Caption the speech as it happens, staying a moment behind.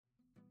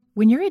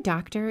When you're a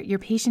doctor, your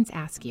patients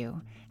ask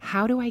you,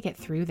 how do I get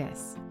through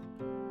this?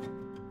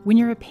 When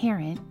you're a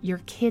parent, your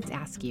kids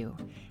ask you,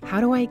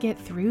 how do I get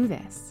through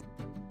this?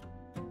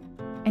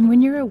 And when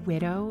you're a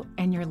widow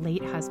and your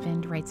late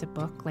husband writes a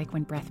book like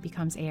When Breath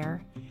Becomes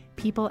Air,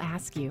 people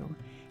ask you,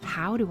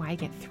 how do I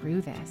get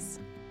through this?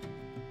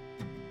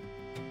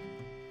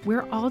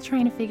 We're all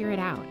trying to figure it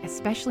out,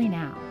 especially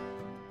now.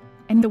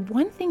 And the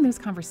one thing those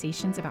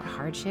conversations about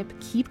hardship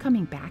keep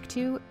coming back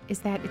to is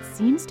that it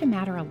seems to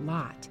matter a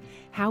lot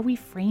how we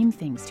frame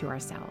things to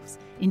ourselves,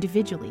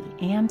 individually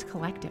and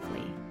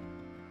collectively.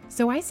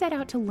 So I set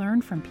out to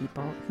learn from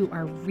people who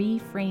are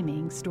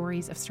reframing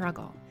stories of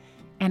struggle.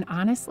 And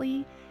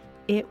honestly,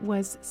 it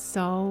was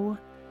so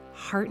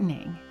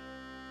heartening.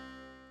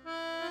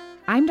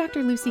 I'm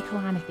Dr. Lucy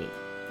Kalanithi.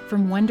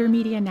 From Wonder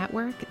Media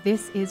Network,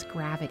 this is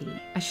Gravity,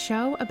 a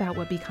show about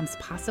what becomes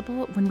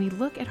possible when we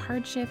look at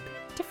hardship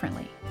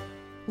differently.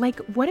 Like,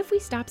 what if we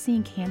stop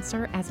seeing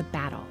cancer as a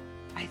battle?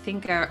 I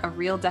think a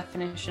real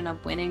definition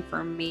of winning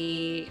for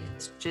me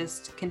is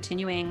just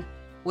continuing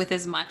with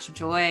as much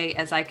joy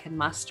as I can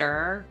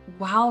muster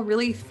while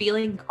really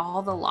feeling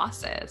all the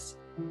losses.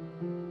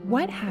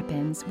 What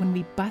happens when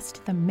we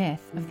bust the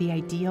myth of the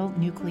ideal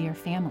nuclear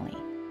family?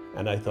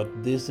 And I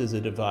thought, this is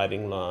a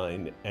dividing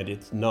line, and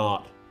it's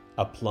not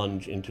a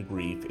plunge into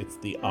grief. It's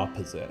the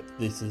opposite.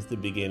 This is the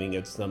beginning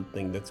of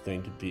something that's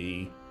going to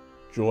be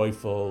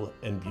joyful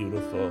and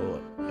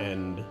beautiful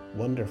and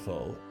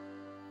wonderful.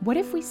 What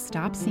if we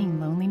stop seeing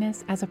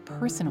loneliness as a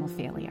personal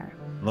failure?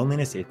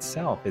 Loneliness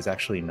itself is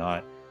actually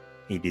not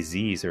a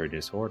disease or a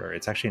disorder.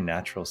 It's actually a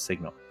natural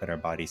signal that our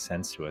body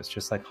sends to us,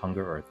 just like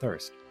hunger or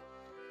thirst.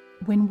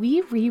 When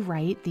we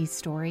rewrite these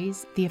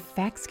stories, the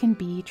effects can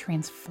be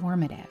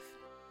transformative.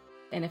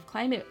 And if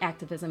climate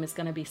activism is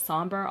going to be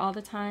somber all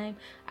the time,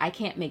 I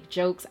can't make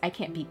jokes, I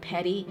can't be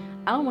petty,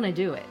 I don't want to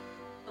do it.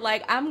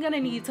 Like, I'm going to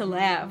need to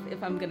laugh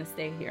if I'm going to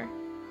stay here.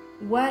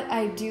 What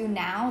I do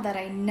now that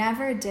I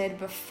never did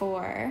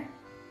before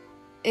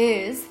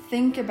is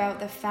think about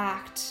the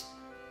fact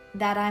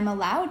that I'm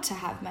allowed to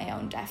have my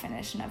own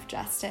definition of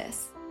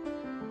justice.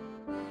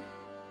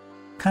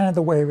 Kind of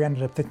the way we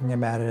ended up thinking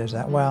about it is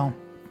that, well,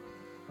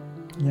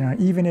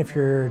 even if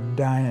you're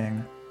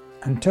dying,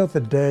 until the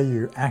day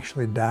you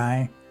actually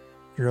die,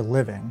 you're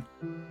living.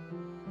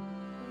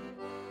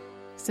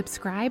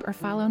 Subscribe or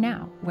follow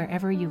now,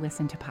 wherever you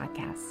listen to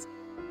podcasts.